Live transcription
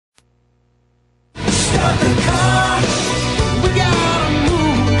Start the car, we gotta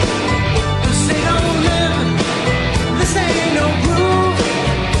move. This ain't no living, this ain't no groove.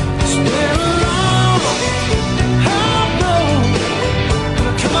 It's been a long, hard road.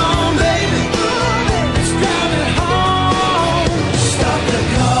 Come on, baby, let's drive it home. Start the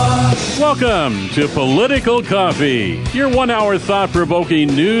car. Welcome to Political Coffee, your 1 hour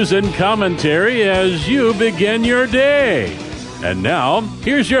thought-provoking news and commentary as you begin your day. And now,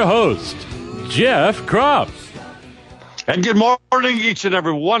 here's your host, Jeff Kropf. And good morning, each and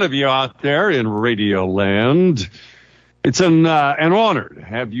every one of you out there in Radio Land. It's an honor to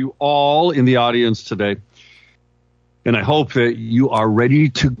have you all in the audience today. And I hope that you are ready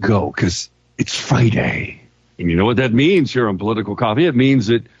to go because it's Friday. And you know what that means here on Political Coffee? It means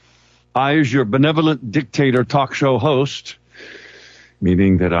that I, as your benevolent dictator talk show host,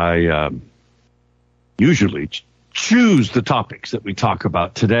 meaning that I usually choose the topics that we talk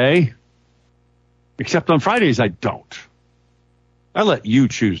about today, except on Fridays I don't. I let you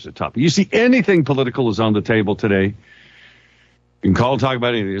choose the topic. You see, anything political is on the table today. You can call and talk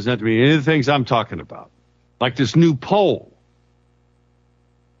about anything. It doesn't have to be any of the things I'm talking about. Like this new poll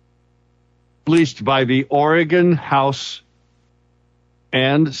released by the Oregon House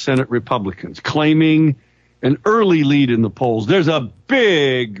and Senate Republicans, claiming an early lead in the polls. There's a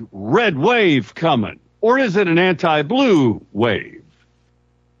big red wave coming. Or is it an anti-blue wave?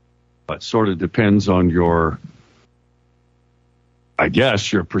 It sort of depends on your, I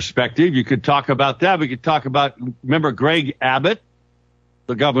guess, your perspective. You could talk about that. We could talk about, remember Greg Abbott,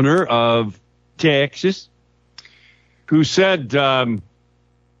 the governor of Texas, who said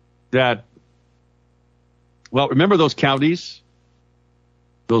that, well, remember those counties?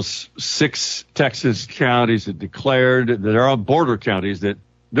 Those 6 Texas counties that declared that they're all border counties that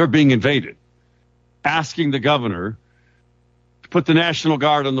they're being invaded, asking the governor to put the National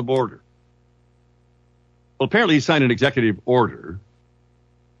Guard on the border. Well, apparently he signed an executive order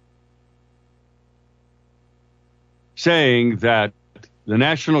saying that the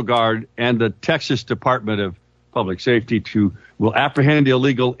National Guard and the Texas Department of Public Safety will apprehend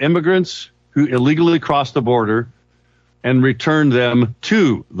illegal immigrants who illegally cross the border and return them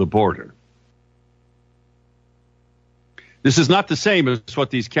to the border. This is not the same as what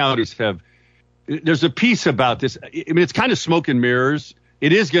these counties have. There's a piece about this. I mean, it's kind of smoke and mirrors.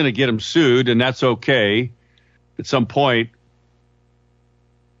 It is going to get them sued, and that's okay. At some point,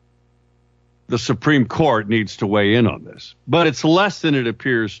 the Supreme Court needs to weigh in on this. But it's less than it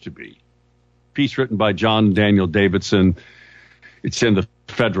appears to be. Piece written by John Daniel Davidson. It's in the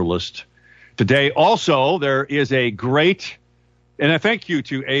Federalist today. Also, there is a great, and I thank you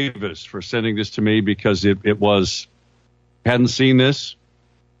to Avis for sending this to me because it was, hadn't seen this.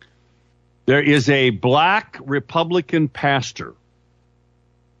 There is a black Republican pastor,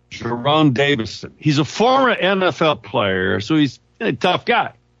 Jerome Davison. He's a former NFL player, so he's a tough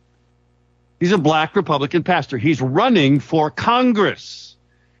guy. He's a black Republican pastor. He's running for Congress.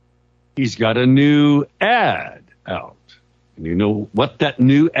 He's got a new ad out. And you know what that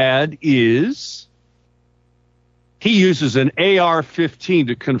new ad is? He uses an AR-15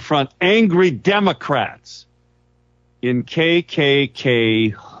 to confront angry Democrats in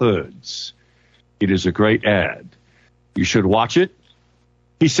KKK hoods. It is a great ad. You should watch it.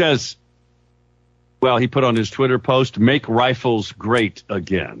 He says, well, he put on his Twitter post, "Make rifles great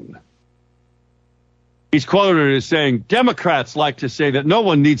again." He's quoted as saying, Democrats like to say that no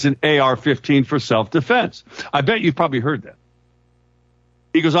one needs an AR-15 for self-defense. I bet you've probably heard that.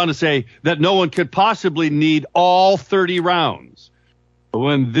 He goes on to say that no one could possibly need all 30 rounds. But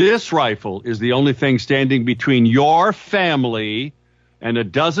when this rifle is the only thing standing between your family and a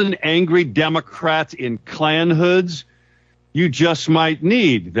dozen angry Democrats in Klan hoods, you just might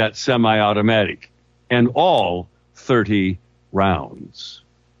need that semi-automatic and all 30 rounds.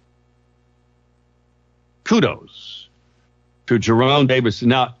 Kudos to Jerome Davis.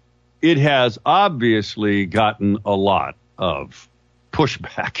 Now, it has obviously gotten a lot of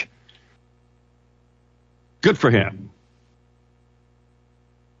pushback. Good for him.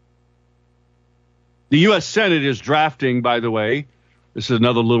 The U.S. Senate is drafting, by the way, this is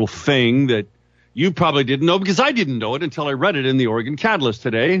another little thing that you probably didn't know because I didn't know it until I read it in the Oregon Catalyst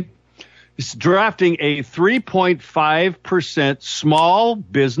today. It's drafting a 3.5% small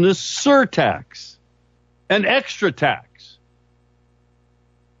business surtax, an extra tax.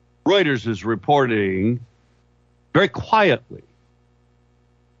 Reuters is reporting very quietly.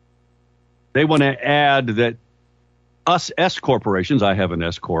 They want to add that us S corporations, I have an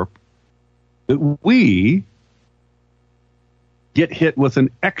S corp, that we get hit with an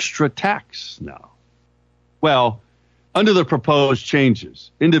extra tax now. Well, Under the proposed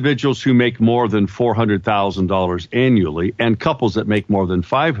changes, individuals who make more than $400,000 annually and couples that make more than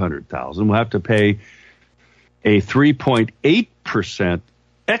 $500,000 will have to pay a 3.8%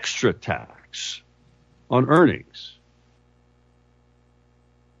 extra tax on earnings.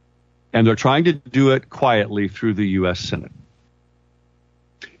 And they're trying to do it quietly through the U.S. Senate.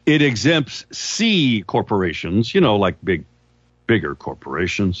 It exempts C corporations, like bigger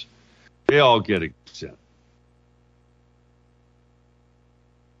corporations. They all get exempt.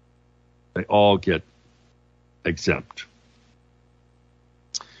 They all get exempt.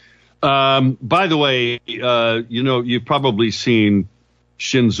 By the way, you've probably seen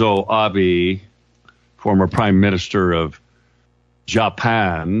Shinzo Abe, former prime minister of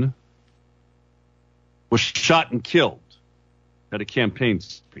Japan, was shot and killed at a campaign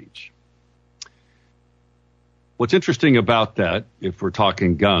speech. What's interesting about that, if we're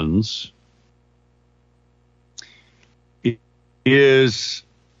talking guns, is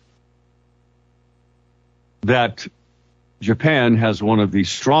that Japan has one of the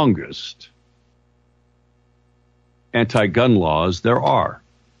strongest anti-gun laws there are.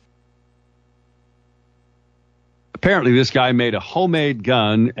 Apparently, this guy made a homemade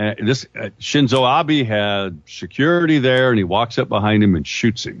gun. Shinzo Abe had security there, and he walks up behind him and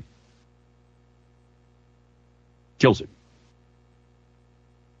shoots him. Kills him.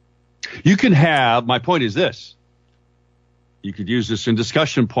 My point is this. You could use this in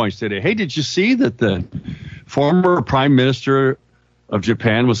discussion points today. Hey, did you see that the former prime minister of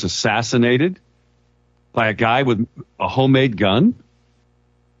Japan was assassinated by a guy with a homemade gun?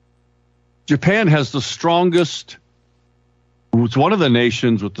 Japan has the strongest, it's one of the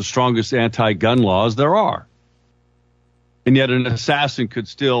nations with the strongest anti-gun laws there are. And yet an assassin could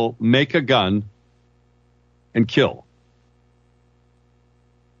still make a gun and kill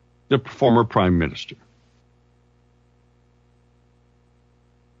the former prime minister.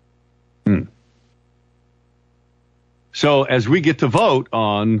 So as we get to vote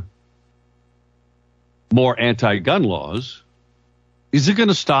on more anti-gun laws, is it going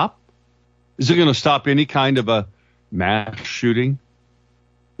to stop? Is it going to stop any kind of a mass shooting?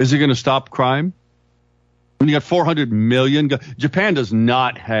 Is it going to stop crime? When you got 400 million guns, Japan does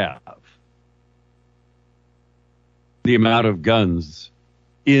not have the amount of guns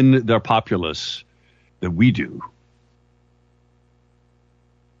in their populace that we do.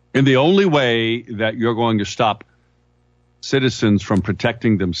 And the only way that you're going to stop citizens from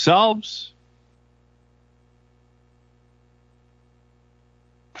protecting themselves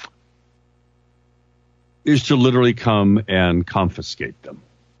is to literally come and confiscate them.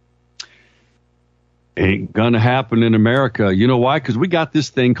 Ain't gonna happen in America. You know why? Because we got this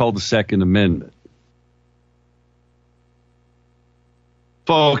thing called the Second Amendment.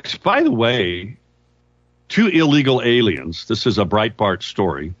 Folks, by the way, two illegal aliens, this is a Breitbart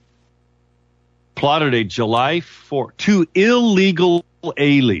story, plotted a July 4th, two illegal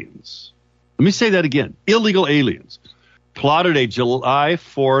aliens. Let me say that again. Illegal aliens plotted a July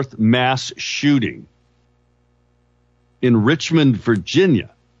 4th mass shooting in Richmond, Virginia.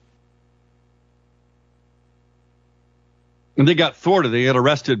 And they got thwarted. They got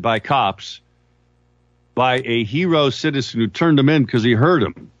arrested by cops, by a hero citizen who turned them in because he heard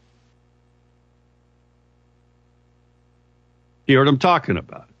them. He heard them talking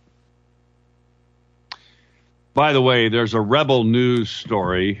about it. By the way, there's a Rebel News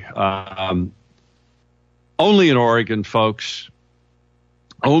story, only in Oregon, folks,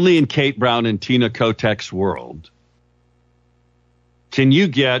 only in Kate Brown and Tina Kotek's world. Can you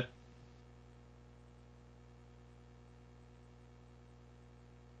get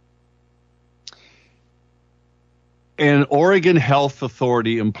an Oregon Health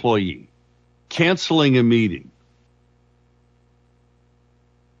Authority employee canceling a meeting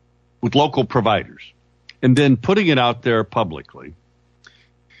with local providers and then putting it out there publicly,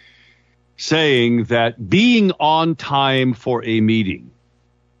 saying that being on time for a meeting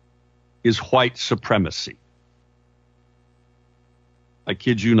is white supremacy? I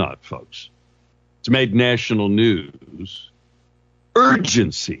kid you not, folks. It's made national news.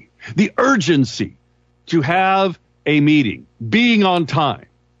 Urgency, the urgency to have a meeting, being on time,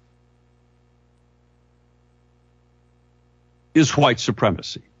 is white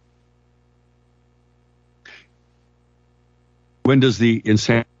supremacy. When does the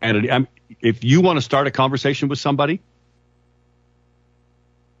insanity, if you want to start a conversation with somebody,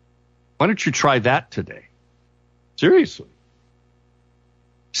 why don't you try that today? Seriously.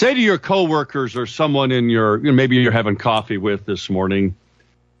 Say to your coworkers or someone in your, maybe you're having coffee with this morning,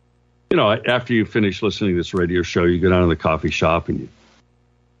 after you finish listening to this radio show, you go down to the coffee shop and you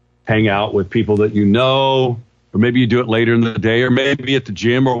hang out with people that you know. Or maybe you do it later in the day, or maybe at the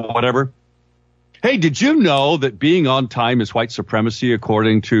gym or whatever. Hey, did you know that being on time is white supremacy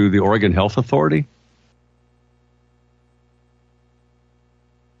according to the Oregon Health Authority?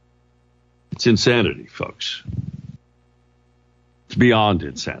 It's insanity, folks. It's beyond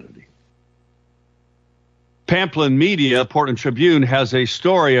insanity. Pamplin Media, Portland Tribune, has a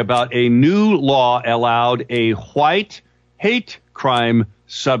story about a new law allowed a white hate crime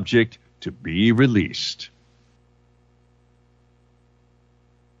subject to be released.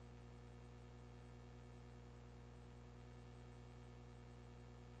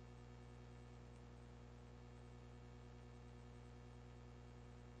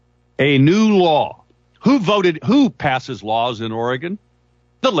 A new law. Who passes laws in Oregon?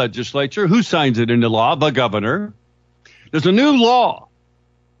 The legislature. Who signs it into law? The governor. There's a new law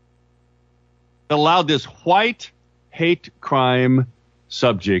that allowed this white hate crime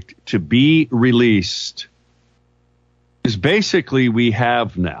subject to be released. Is basically we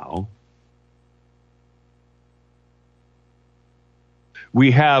have now,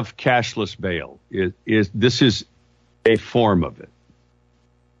 we have cashless bail. This is a form of it.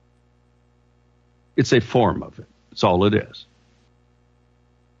 It's a form of it. That's all it is.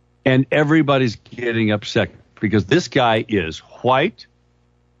 And everybody's getting upset because this guy is white.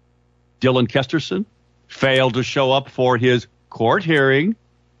 Dylan Kesterson failed to show up for his court hearing.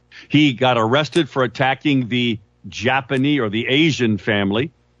 He got arrested for attacking the Japanese or the Asian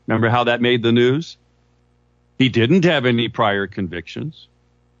family. Remember how that made the news? He didn't have any prior convictions.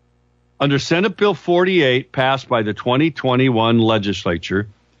 Under Senate Bill 48, passed by the 2021 legislature,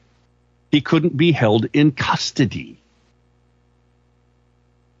 he couldn't be held in custody.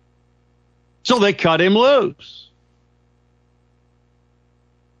 So they cut him loose.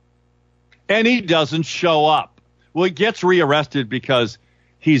 And he doesn't show up. Well, he gets rearrested because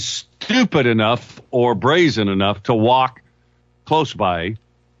he's stupid enough or brazen enough to walk close by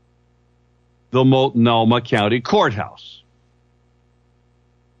the Multnomah County Courthouse.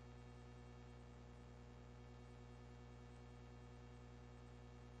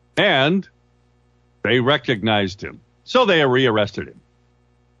 And they recognized him. So they rearrested him.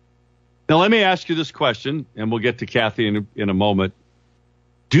 Now, let me ask you this question, and we'll get to Kathy in a moment.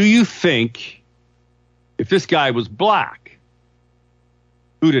 Do you think if this guy was black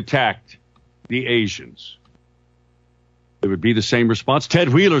who'd attacked the Asians, it would be the same response? Ted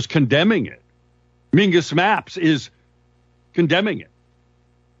Wheeler's condemning it. Mingus Maps is condemning it.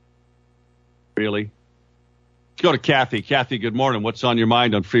 Really? Let's go to Kathy. Kathy, good morning. What's on your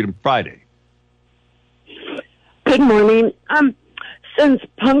mind on Freedom Friday? Good morning. Since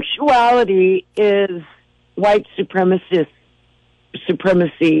punctuality is white supremacy,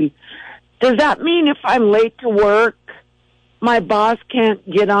 does that mean if I'm late to work, my boss can't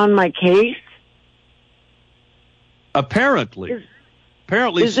get on my case? Apparently.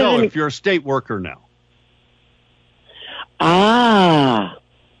 Apparently so, if you're a state worker now. Ah.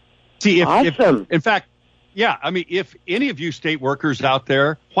 See, awesome. In fact, yeah, I mean, if any of you state workers out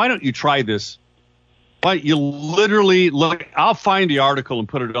there, why don't you try this? Why don't you literally look? I'll find the article and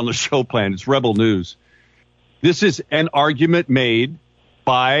put it on the show plan. It's Rebel News. This is an argument made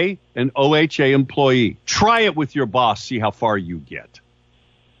by an OHA employee. Try it with your boss. See how far you get.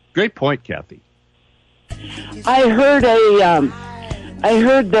 Great point, Kathy. I heard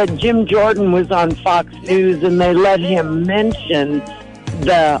that Jim Jordan was on Fox News and they let him mention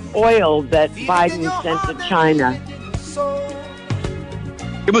the oil that Biden sent to China.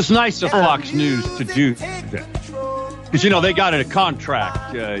 It was nice of Fox News to do that. Because, you know, they got a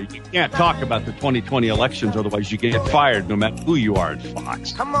contract. You can't talk about the 2020 elections, otherwise you get fired no matter who you are at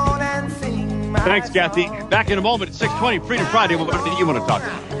Fox. Come on and sing. Thanks, Kathy. Back in a moment at 6:20, Freedom Friday. What do you want to talk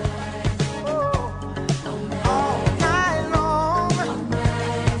about?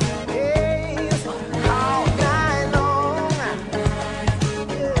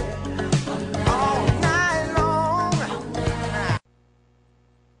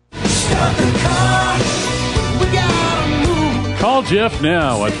 Call Jeff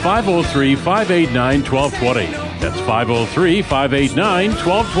now at 503-589-1220. That's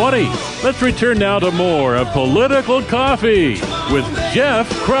 503-589-1220. Let's return now to more of Political Coffee with Jeff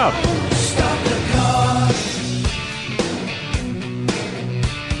Krupp.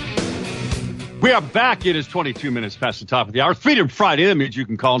 We are back. It is 22 minutes past the top of the hour. Freedom Friday. That means you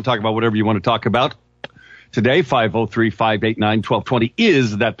can call and talk about whatever you want to talk about. Today, 503-589-1220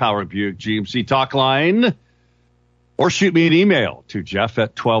 is that Power Buick GMC talk line. Or shoot me an email to Jeff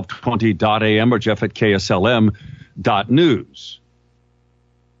at 1220.am or Jeff at KSLM.news.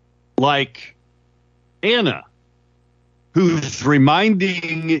 Like Anna, who's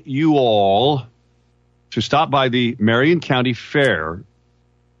reminding you all to stop by the Marion County Fair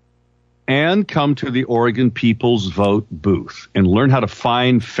and come to the Oregon People's Vote booth and learn how to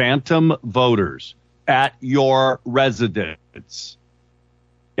find phantom voters at your residence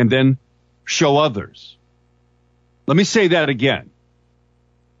and then show others. Let me say that again.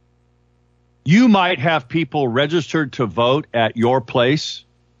 You might have people registered to vote at your place,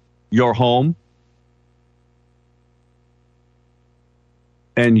 your home,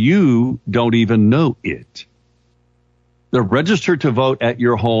 and you don't even know it. They're registered to vote at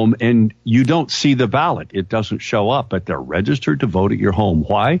your home, and you don't see the ballot. It doesn't show up, but they're registered to vote at your home.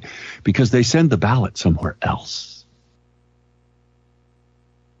 Why? Because they send the ballot somewhere else.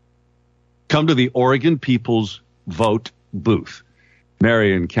 Come to the Oregon People's Vote booth,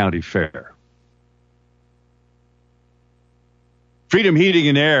 Marion County Fair. Freedom Heating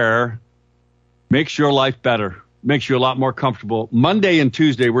and Air makes your life better, makes you a lot more comfortable. Monday and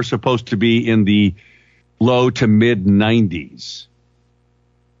Tuesday, we're supposed to be in the low to mid 90s.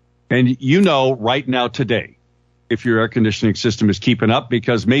 And you know right now today, if your air conditioning system is keeping up,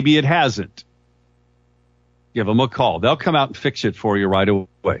 because maybe it hasn't, give them a call. They'll come out and fix it for you right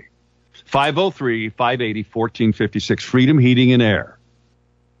away. 503-580-1456, Freedom Heating and Air.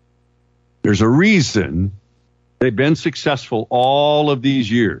 There's a reason they've been successful all of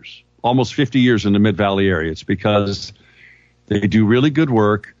these years, almost 50 years in the Mid-Valley area. It's because they do really good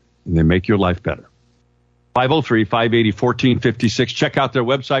work and they make your life better. 503-580-1456. Check out their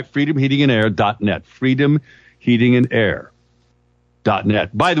website, freedomheatingandair.net.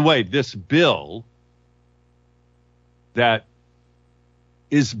 Freedomheatingandair.net. By the way, this bill that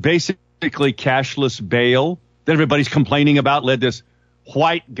is basically cashless bail that everybody's complaining about led this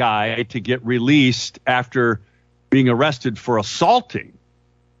white guy to get released after being arrested for assaulting,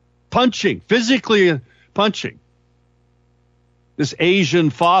 physically punching this Asian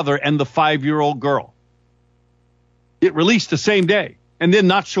father and the 5-year-old girl. Get released the same day and then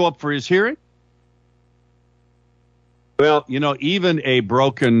not show up for his hearing? Well, you know, even a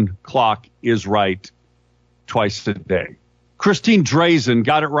broken clock is right twice a day. Christine Drazan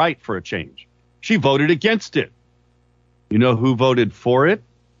got it right for a change. She voted against it. You know who voted for it?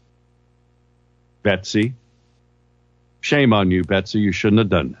 Betsy. Shame on you, Betsy. You shouldn't have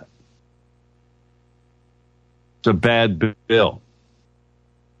done that. It's a bad bill.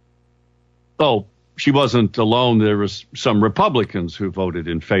 Oh, she wasn't alone. There was some Republicans who voted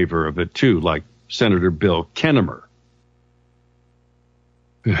in favor of it, too, like Senator Bill Kennemer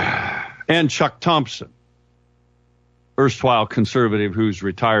and Chuck Thompson, erstwhile conservative who's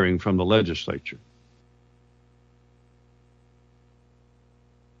retiring from the legislature.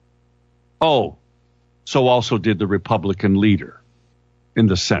 Oh, so also did the Republican leader in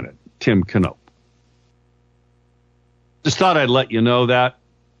the Senate, Tim Knopp. Just thought I'd let you know that.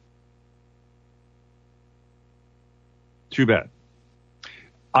 Too bad.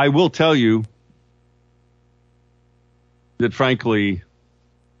 I will tell you that, frankly,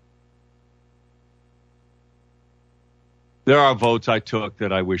 there are votes I took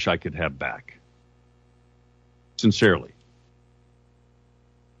that I wish I could have back. Sincerely.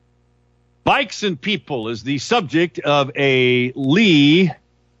 Bikes and people is the subject of a Lee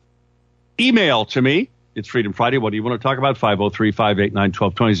email to me. It's Freedom Friday. What do you want to talk about?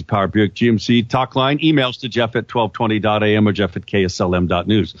 503-589-1220 is the Power Buick GMC talk line. Emails to Jeff at 1220.am or Jeff at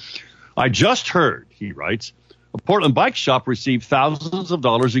KSLM.news. I just heard, he writes, a Portland bike shop received thousands of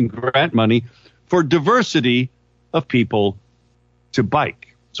dollars in grant money for diversity of people to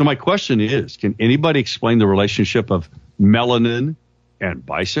bike. So my question is, can anybody explain the relationship of melanin and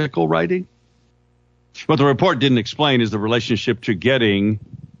bicycle riding? What the report didn't explain is the relationship to getting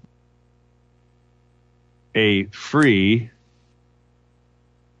a free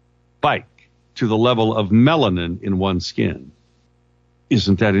bike to the level of melanin in one's skin.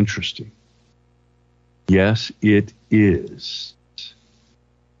 Isn't that interesting? Yes, it is.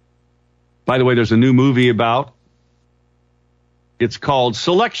 By the way, there's a new movie about. It's called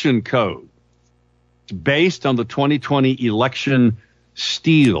Selection Code. It's based on the 2020 election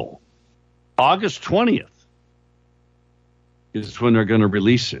steal. August 20th is when they're going to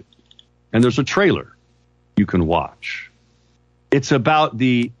release it. And there's a trailer you can watch. It's about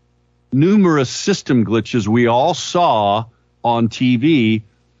the numerous system glitches we all saw on TV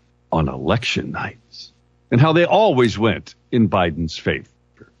on election nights and how they always went in Biden's favor.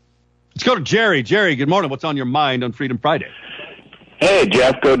 Let's go to Jerry. Jerry, good morning. What's on your mind on Freedom Friday? Hey,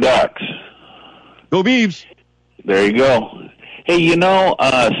 Jeff, go Ducks. Go Beavs. There you go. Hey, you know,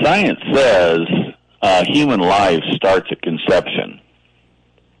 science says human life starts at conception.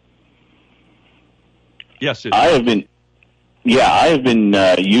 Yes, it is. I have been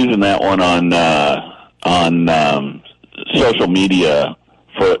using that one on on social media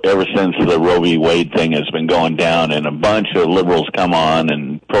for ever since the Roe v. Wade thing has been going down, and a bunch of liberals come on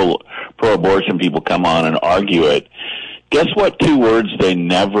and pro-abortion people come on and argue it. Guess what 2 words they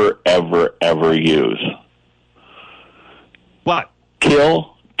never, ever, ever use? What?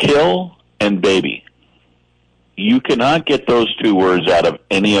 Kill, and baby. You cannot get those 2 words out of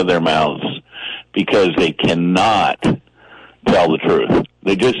any of their mouths because they cannot tell the truth.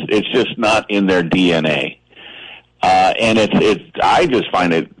 It's just not in their DNA. And I just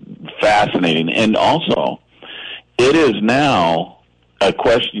find it fascinating. And also, it is now a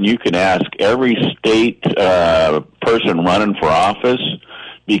question you can ask every state person running for office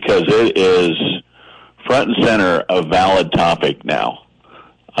because it is front and center a valid topic now.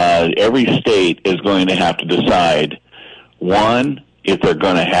 Every state is going to have to decide, 1, if they're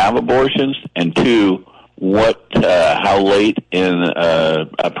going to have abortions, and 2, how late in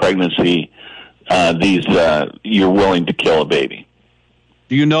a pregnancy you're willing to kill a baby.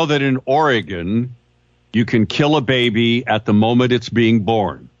 Do you know that in Oregon, you can kill a baby at the moment it's being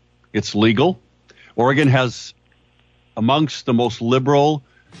born? It's legal. Oregon has amongst the most liberal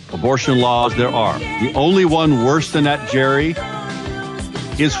abortion laws there are. The only one worse than that, Jerry,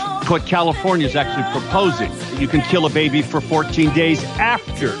 is what California is actually proposing. You can kill a baby for 14 days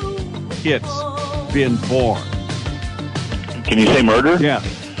after it's been born. Can you say murder? Yeah.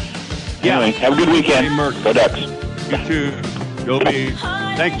 Anyway, have a good weekend. Go Ducks. You too. Go Bees.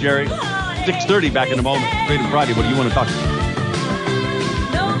 Thanks, Jerry. 6:30 back in a moment. Freedom Friday. What do you want to talk about?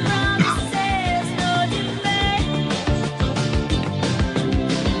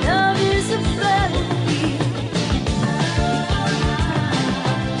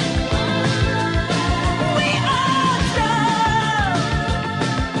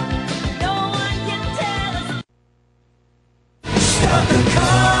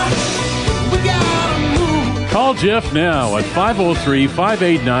 Call Jeff now at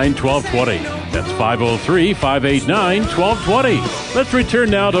 503-589-1220. That's 503-589-1220. Let's return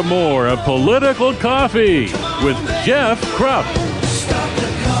now to more of Political Coffee with Jeff Krupp.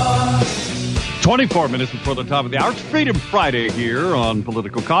 24 minutes before the top of the hour. It's Freedom Friday here on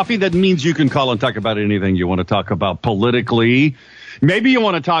Political Coffee. That means you can call and talk about anything you want to talk about politically. Maybe you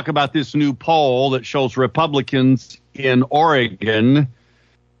want to talk about this new poll that shows Republicans in Oregon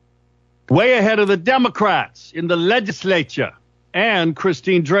way ahead of the Democrats in the legislature, and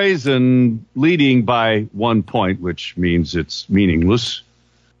Christine Drazan leading by 1 point, which means it's meaningless.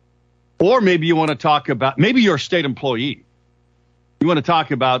 Or maybe you want to talk about, maybe you're a state employee. You want to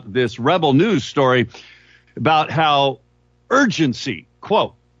talk about this Rebel News story about how urgency,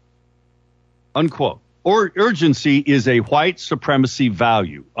 quote, unquote, or urgency is a white supremacy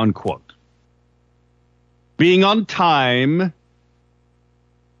value, unquote. Being on time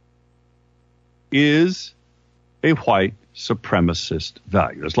is a white supremacist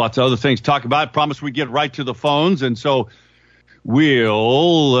value. There's lots of other things to talk about. I promise we get right to the phones, and so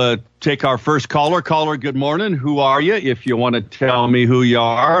we'll take our first caller. Caller, good morning. Who are you? If you want to tell me who you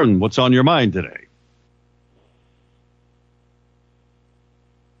are and what's on your mind today.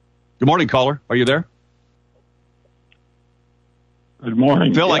 Good morning, caller. Are you there? Good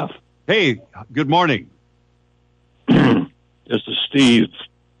morning, Phil, Jeff. Hey, good morning. This is Steve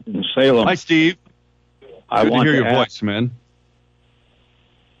in Salem. Hi, Steve. I Good to want hear to your voice, man.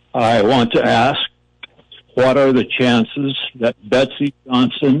 I want to ask, what are the chances that Betsy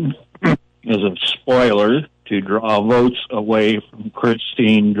Johnson is a spoiler to draw votes away from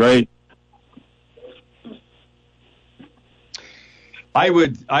Christine Drake? I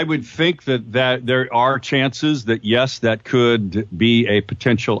would think that there are chances that, yes, that could be a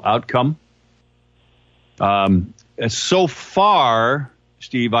potential outcome. So far,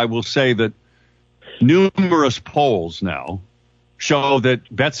 Steve, I will say that numerous polls now show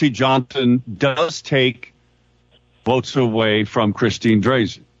that Betsy Johnson does take votes away from Christine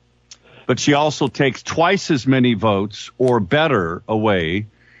Drazan. But she also takes twice as many votes or better away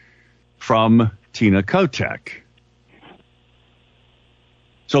from Tina Kotek.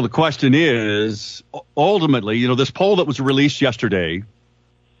 So the question is, ultimately, this poll that was released yesterday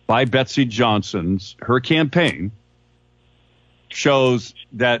by Betsy Johnson's, her campaign, shows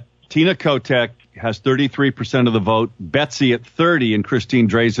that Tina Kotek has 33% of the vote, Betsy at 30%, and Christine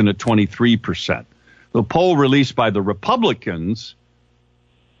Drazan at 23%. The poll released by the Republicans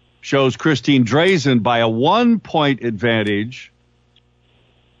shows Christine Drazan by a 1-point advantage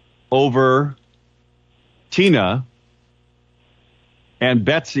over Tina and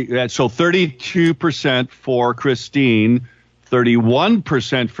Betsy. So 32% for Christine,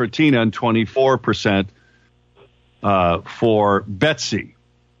 31% for Tina, and 24% for Betsy.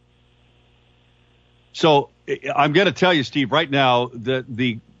 So I'm going to tell you, Steve, right now,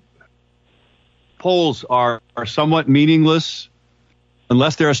 the polls are somewhat meaningless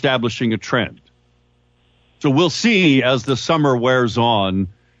unless they're establishing a trend. So we'll see as the summer wears on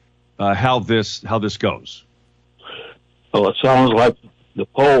how this goes. Well, it sounds like the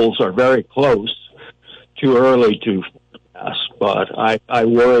polls are very close. Too early to forecast, but I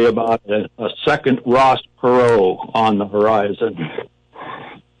worry about a second Ross Perot on the horizon.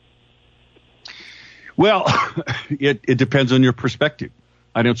 Well, it depends on your perspective.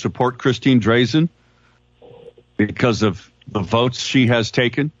 I don't support Christine Drazan because of the votes she has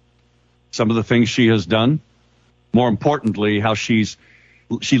taken, some of the things she has done. More importantly, how she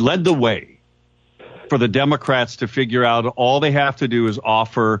led the way for the Democrats to figure out all they have to do is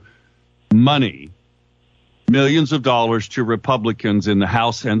offer money, millions of dollars to Republicans in the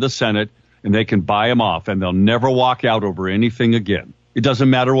House and the Senate, and they can buy them off, and they'll never walk out over anything again. It doesn't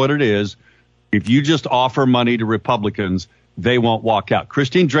matter what it is. If you just offer money to Republicans, they won't walk out.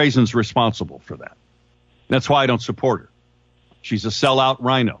 Christine Drazan's responsible for that. That's why I don't support her. She's a sellout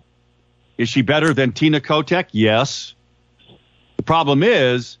rhino. Is she better than Tina Kotek? Yes. The problem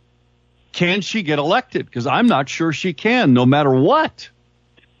is, can she get elected? Because I'm not sure she can, no matter what.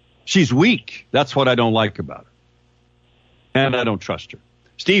 She's weak. That's what I don't like about her. And I don't trust her.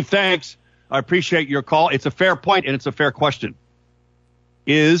 Steve, thanks. I appreciate your call. It's a fair point, and it's a fair question.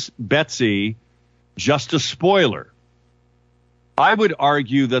 Is Betsy just a spoiler? I would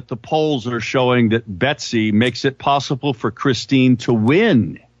argue that the polls are showing that Betsy makes it possible for Christine to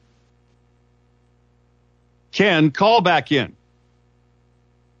win. Ken, call back in.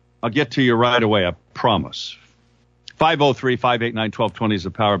 I'll get to you right away, I promise. 503-589-1220 is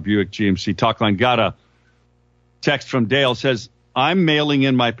the Power Buick GMC talk line. Got a text from Dale. Says, I'm mailing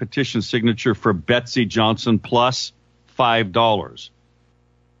in my petition signature for Betsy Johnson plus $5.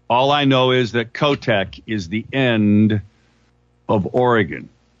 All I know is that Kotek is the end of Oregon.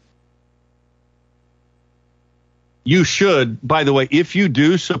 You should, by the way, if you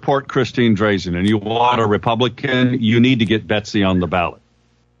do support Christine Drazan and you want a Republican, you need to get Betsy on the ballot.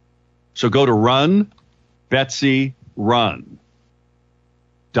 So go to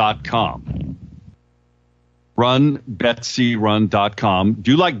runbetsyrun.com. Runbetsyrun.com.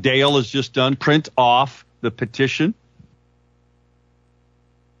 Do like Dale has just done, print off the petition.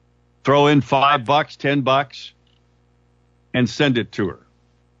 Throw in $5, $10, and send it to her.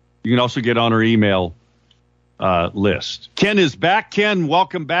 You can also get on her email list. Ken is back. Ken,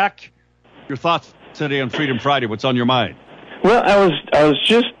 welcome back. Your thoughts today on Freedom Friday. What's on your mind? Well, I was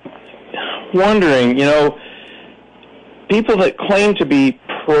just wondering, people that claim to be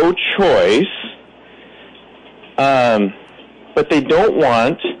pro-choice, but they don't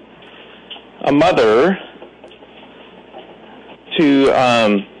want a mother to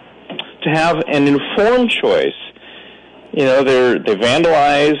have an informed choice. They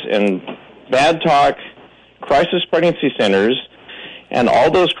vandalize and bad talk crisis pregnancy centers, and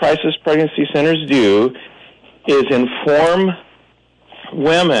all those crisis pregnancy centers do is inform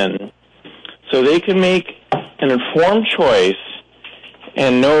women so they can make an informed choice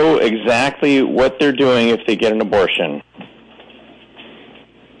and know exactly what they're doing if they get an abortion.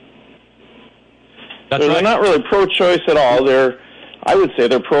 That's so right. They're not really pro-choice at all. I would say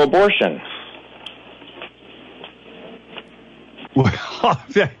they're pro-abortion. Well,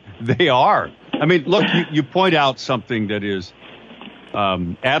 they are. I mean, look, you point out something that is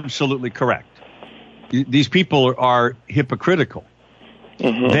absolutely correct. These people are hypocritical.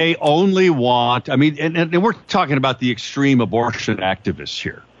 Mm-hmm. They only want, and we're talking about the extreme abortion activists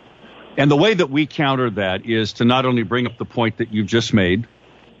here. And the way that we counter that is to not only bring up the point that you just made,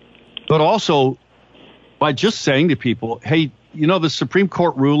 but also by just saying to people, hey, the Supreme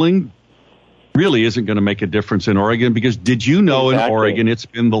Court ruling really isn't going to make a difference in Oregon, because did you know in Oregon it's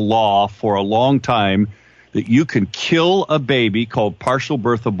been the law for a long time that you can kill a baby, called partial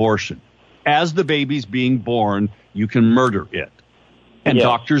birth abortion. As the baby's being born, you can murder it. And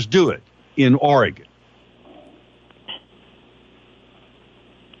doctors do it in Oregon.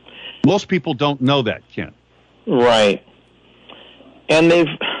 Most people don't know that, Ken. Right. And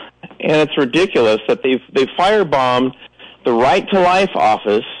it's ridiculous that they've firebombed the Right to Life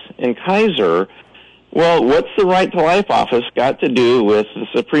office in Kaiser. Well, what's the Right to Life office got to do with the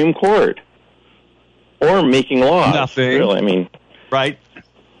Supreme Court or making laws? Nothing. Really, right?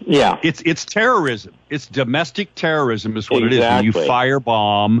 Yeah. It's terrorism. It's domestic terrorism is what it is. When you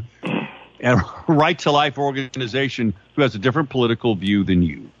firebomb a Right to Life organization who has a different political view than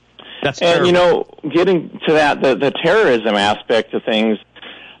you. That's terrible. And, getting to that, the terrorism aspect of things,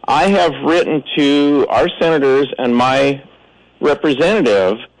 I have written to our senators and my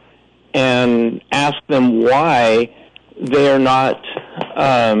representative and ask them why they are not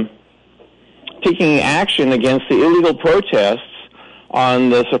taking action against the illegal protests on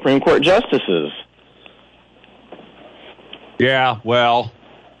the Supreme Court justices. Yeah, well,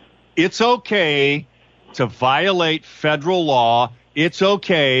 it's okay to violate federal law. It's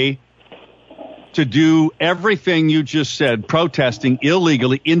okay to do everything you just said, protesting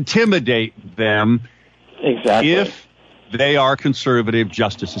illegally, intimidate them. Exactly. If they are conservative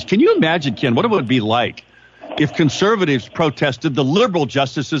justices. Can you imagine, Ken, what it would be like if conservatives protested the liberal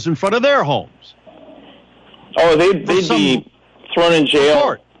justices in front of their homes? Oh, they'd be thrown in jail.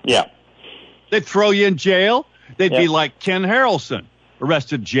 Court. Yeah. They'd throw you in jail. They'd be Yep. like Ken Harrelson,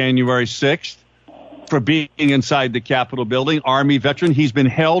 arrested January 6th for being inside the Capitol building, Army veteran. He's been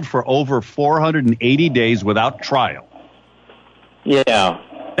held for over 480 days without trial. Yeah.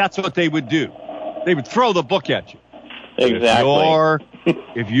 That's what they would do. They would throw the book at you. Exactly.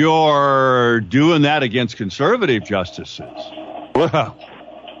 If you're doing that against conservative justices, well,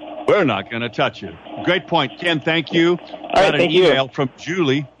 we're not going to touch you. Great point, Ken. Thank you. Got an email from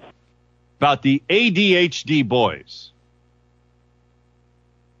Julie about the ADHD boys.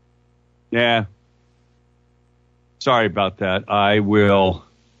 Yeah. Sorry about that. I will.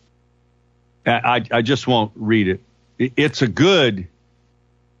 I just won't read it. It's a good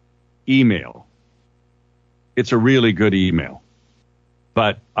email. It's a really good email.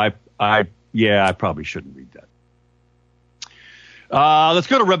 But I probably shouldn't read that. Let's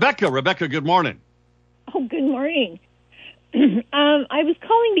go to Rebecca. Rebecca, good morning. Oh, good morning. I was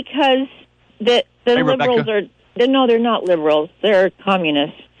calling because the Hey, liberals Rebecca. no, they're not liberals. They're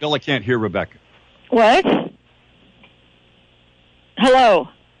communists. Still, I can't hear Rebecca. What? Hello.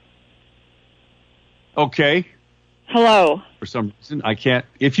 Okay. Hello. For some reason, I can't.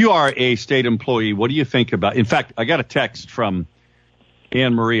 If you are a state employee, what do you think about? In fact, I got a text from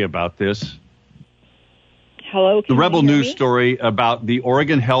Anne Marie about this. Hello. The Rebel News story about the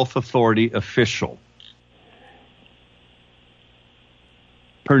Oregon Health Authority official.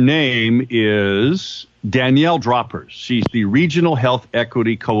 Her name is Danielle Droppers. She's the Regional Health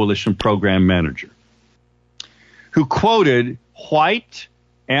Equity Coalition Program Manager, who quoted white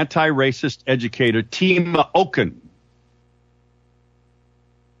anti-racist educator Tima Oken,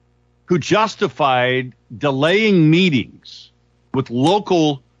 who justified delaying meetings with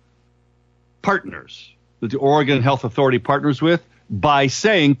local partners that the Oregon Health Authority partners with by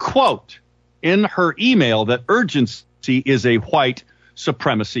saying, quote, in her email that urgency is a white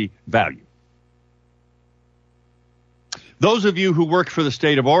supremacy value. Those of you who work for the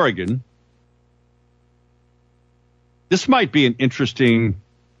state of Oregon, this might be an interesting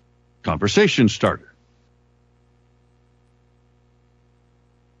conversation starter.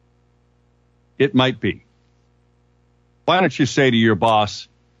 It might be. Why don't you say to your boss,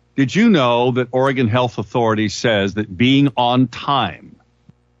 did you know that Oregon Health Authority says that being on time,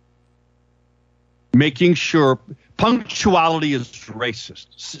 making sure punctuality is racist?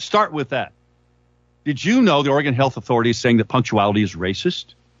 Start with that. Did you know the Oregon Health Authority is saying that punctuality is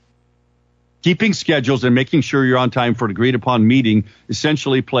racist? Keeping schedules and making sure you're on time for an agreed upon meeting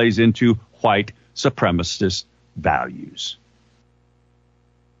essentially plays into white supremacist values.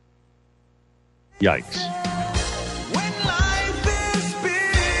 Yikes.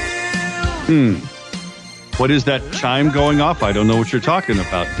 What is that chime going off? I don't know what you're talking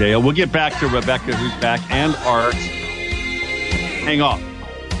about, Dale. We'll get back to Rebecca, who's back, and Art. Hang on.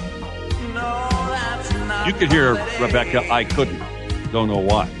 You could hear Rebecca. I couldn't. Don't know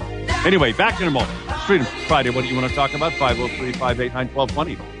why. Anyway, back in a moment. Freedom Friday. What do you want to talk about?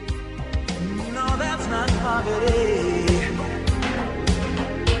 503-589-1220. No, that's not poverty.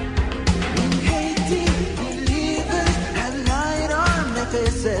 Hating believers have light on their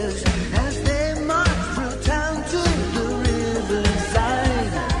faces as they march through town to the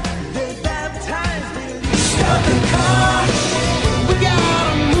riverside. They baptize believers. Stop the car. We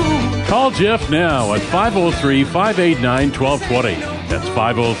gotta move. Call Jeff now at 503-589-1220. That's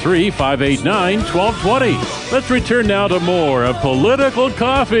 503-589-1220. Let's return now to more of Political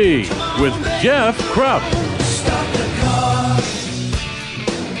Coffee with Jeff Krupp.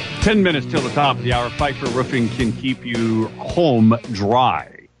 10 minutes till the top of the hour. Pfeiffer Roofing can keep you home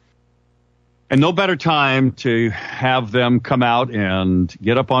dry. And no better time to have them come out and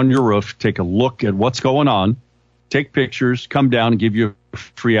get up on your roof, take a look at what's going on, take pictures, come down and give you a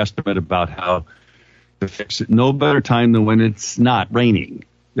free estimate about how to fix it. No better time than when it's not raining.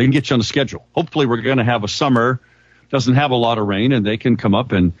 They can get you on the schedule. Hopefully we're going to have a summer, doesn't have a lot of rain, and they can come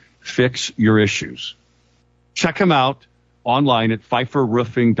up and fix your issues. Check them out online at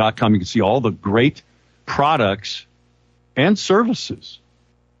pfeifferroofing.com. You can see all the great products and services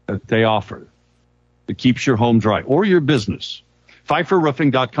that they offer that keeps your home dry or your business.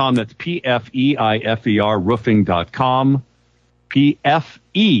 PfeifferRoofing.com. That's P-F-E-I-F-E-R roofing.com.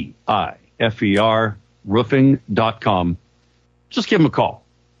 P-F-E-I-F-E-R roofing.com. Just give them a call.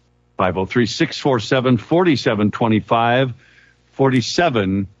 503-647-4725.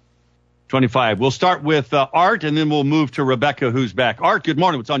 4725. We'll start with Art, and then we'll move to Rebecca, who's back. Art, good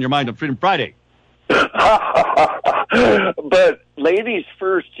morning. What's on your mind on Freedom Friday? But ladies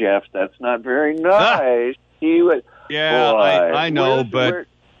first, Jeff. That's not very nice. Yeah, boy, I know,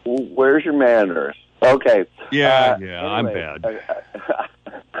 where's your manners? Okay. Yeah, anyway, I'm bad.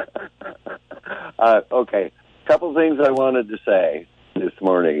 Okay. Couple things I wanted to say this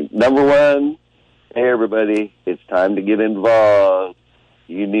morning. Number one, hey, everybody, it's time to get involved.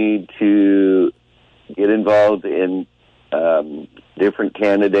 You need to get involved in different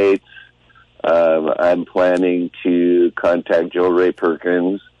candidates. I'm planning to contact Joel Ray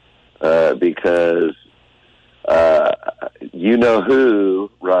Perkins because you know who,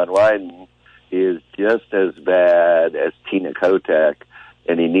 Ron Wyden, is just as bad as Tina Kotek,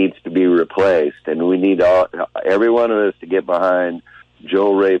 and he needs to be replaced. And we need every one of us to get behind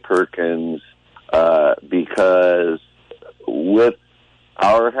Joel Ray Perkins because with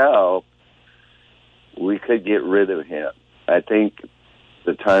our help, we could get rid of him. I think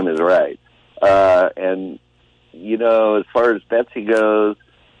the time is right. And, you know, as far as Betsy goes,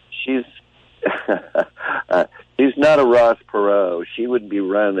 she's not a Ross Perot. She wouldn't be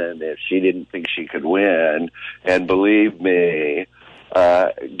running if she didn't think she could win. And believe me,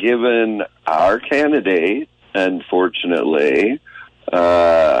 given our candidate, unfortunately,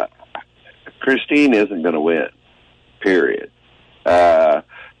 Christine isn't going to win, period.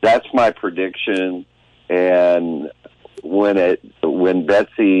 That's my prediction. And when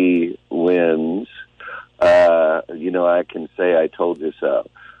Betsy wins, you know, I can say I told you so.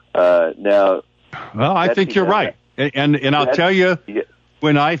 Now, well, I think you're right. And I'll tell you,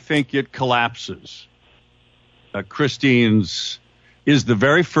 when I think it collapses, Christine's is the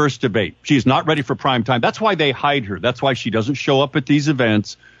very first debate. She's not ready for prime time. That's why they hide her. That's why she doesn't show up at these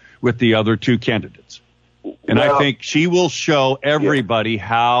events with the other two candidates. And I think she will show everybody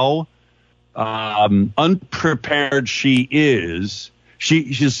how unprepared she is.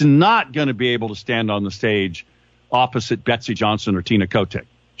 She's not going to be able to stand on the stage opposite Betsy Johnson or Tina Kotek.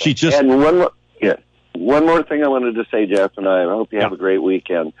 She just... And one more thing I wanted to say, Jeff, and I hope you have a great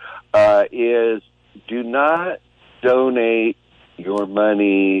weekend, is do not donate your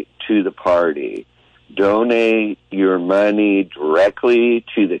money to the party. Donate your money directly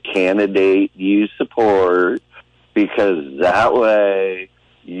to the candidate you support, because that way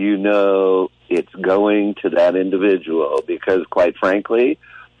you know it's going to that individual. Because quite frankly,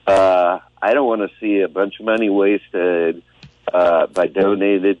 I don't want to see a bunch of money wasted by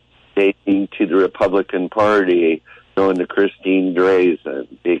donating to the Republican Party going to Christine Drazan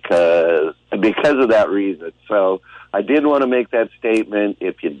because of that reason. So I did want to make that statement.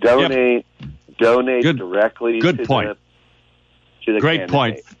 If you donate, donate directly to the Great candidate.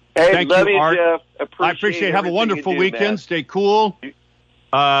 Point. Hey, Thank love you, Art. Jeff. I appreciate it. Have a wonderful weekend. Man. Stay cool.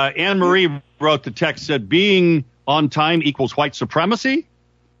 Anne Marie wrote the text, said, being on time equals white supremacy?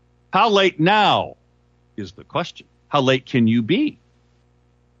 How late now is the question. How late can you be?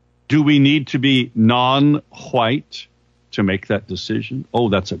 Do we need to be non-white to make that decision? Oh,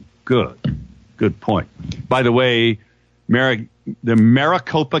 that's a good point. By the way, the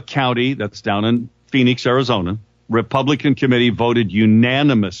Maricopa County, that's down in Phoenix, Arizona, Republican committee voted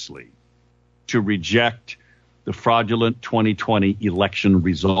unanimously to reject the fraudulent 2020 election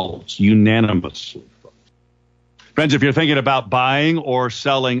results. Unanimously. Friends, if you're thinking about buying or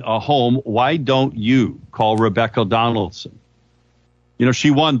selling a home, why don't you call Rebecca Donaldson? You know,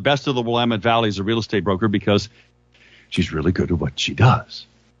 she won Best of the Willamette Valley as a real estate broker because she's really good at what she does.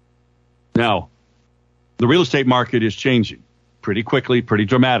 Now, the real estate market is changing pretty quickly, pretty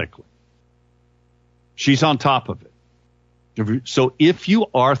dramatically. She's on top of it. So if you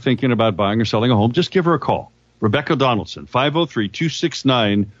are thinking about buying or selling a home, just give her a call. Rebecca Donaldson,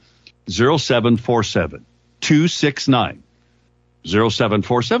 503-269-0747.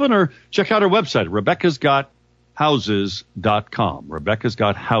 269-0747, or check out her website, RebeccasGotHouses.com.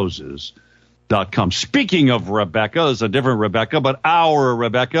 RebeccasGotHouses.com. Speaking of Rebecca, it's a different Rebecca, but our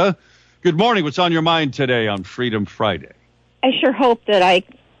Rebecca. Good morning. What's on your mind today on Freedom Friday? I sure hope that I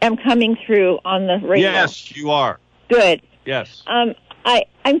am coming through on the radio. Yes, you are. Good. Yes. I'm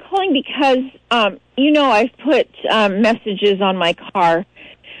calling because, I've put messages on my car.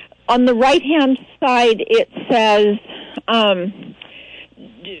 On the right-hand side, it says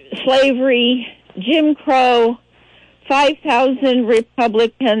slavery, Jim Crow, 5,000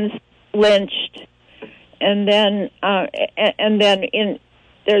 Republicans lynched, and then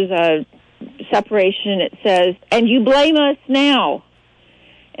there's a separation. It says, and you blame us now,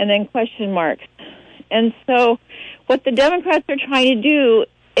 and then question marks. And so what the Democrats are trying to do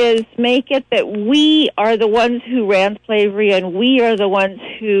is make it that we are the ones who ran slavery and we are the ones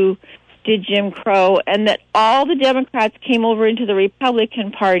who did Jim Crow, and that all the Democrats came over into the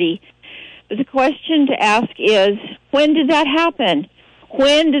Republican Party. The question to ask is, when did that happen?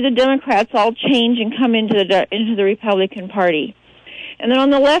 When did the Democrats all change and come into the Republican Party? And then on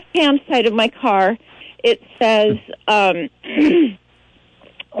the left-hand side of my car, it says,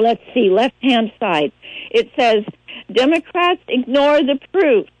 let's see, left-hand side. It says, Democrats ignore the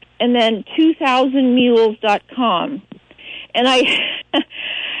proof, and then 2000mules.com. And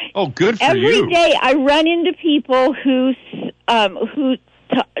oh, good for every you. day I run into people who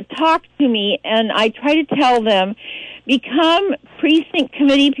talk to me, and I try to tell them, become precinct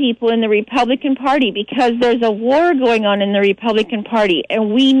committee people in the Republican Party, because there's a war going on in the Republican Party,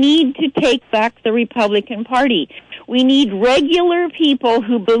 and we need to take back the Republican Party. We need regular people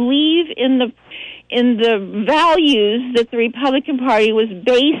who believe in the values that the Republican Party was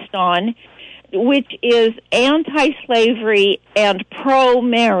based on, which is anti-slavery and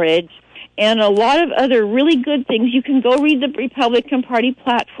pro-marriage, and a lot of other really good things. You can go read the Republican Party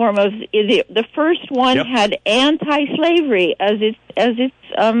platform. The first one had anti-slavery as its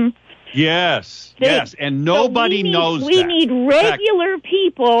Yes, and nobody knows we that. We need regular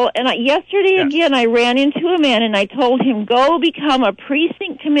people. And yesterday again, I ran into a man and I told him, go become a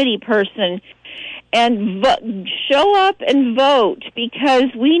precinct committee person and show up and vote,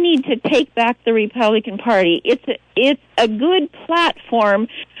 because we need to take back the Republican Party. It's a good platform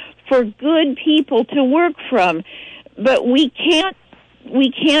for good people to work from, but we can't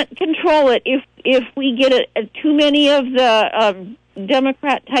control it if we get too many of the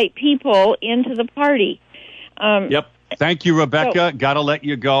Democrat type people into the party. Yep. Thank you, Rebecca. Got to let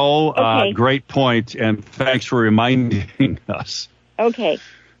you go. Okay. Great point, and thanks for reminding us. Okay.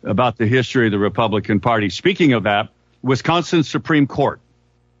 About the history of the Republican Party. Speaking of that, Wisconsin Supreme Court,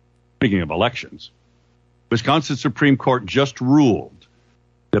 speaking of elections, Wisconsin Supreme Court just ruled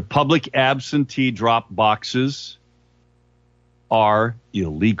that public absentee drop boxes are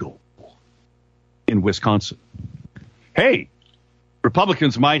illegal in Wisconsin. Hey,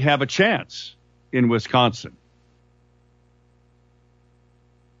 Republicans might have a chance in Wisconsin.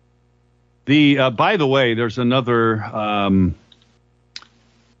 By the way, there's another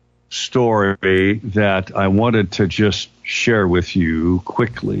story that I wanted to just share with you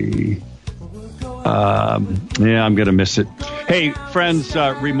quickly. I'm going to miss it. Hey, friends,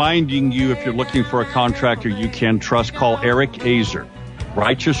 reminding you, if you're looking for a contractor you can trust, call Eric Azer,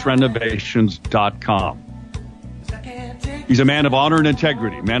 righteousrenovations.com. He's a man of honor and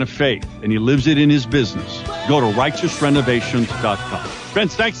integrity, man of faith, and he lives it in his business. Go to righteousrenovations.com.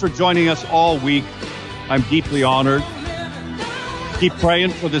 Friends, thanks for joining us all week. I'm deeply honored. Keep praying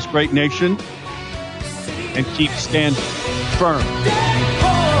for this great nation and keep standing firm.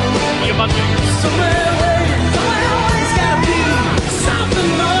 See you Monday.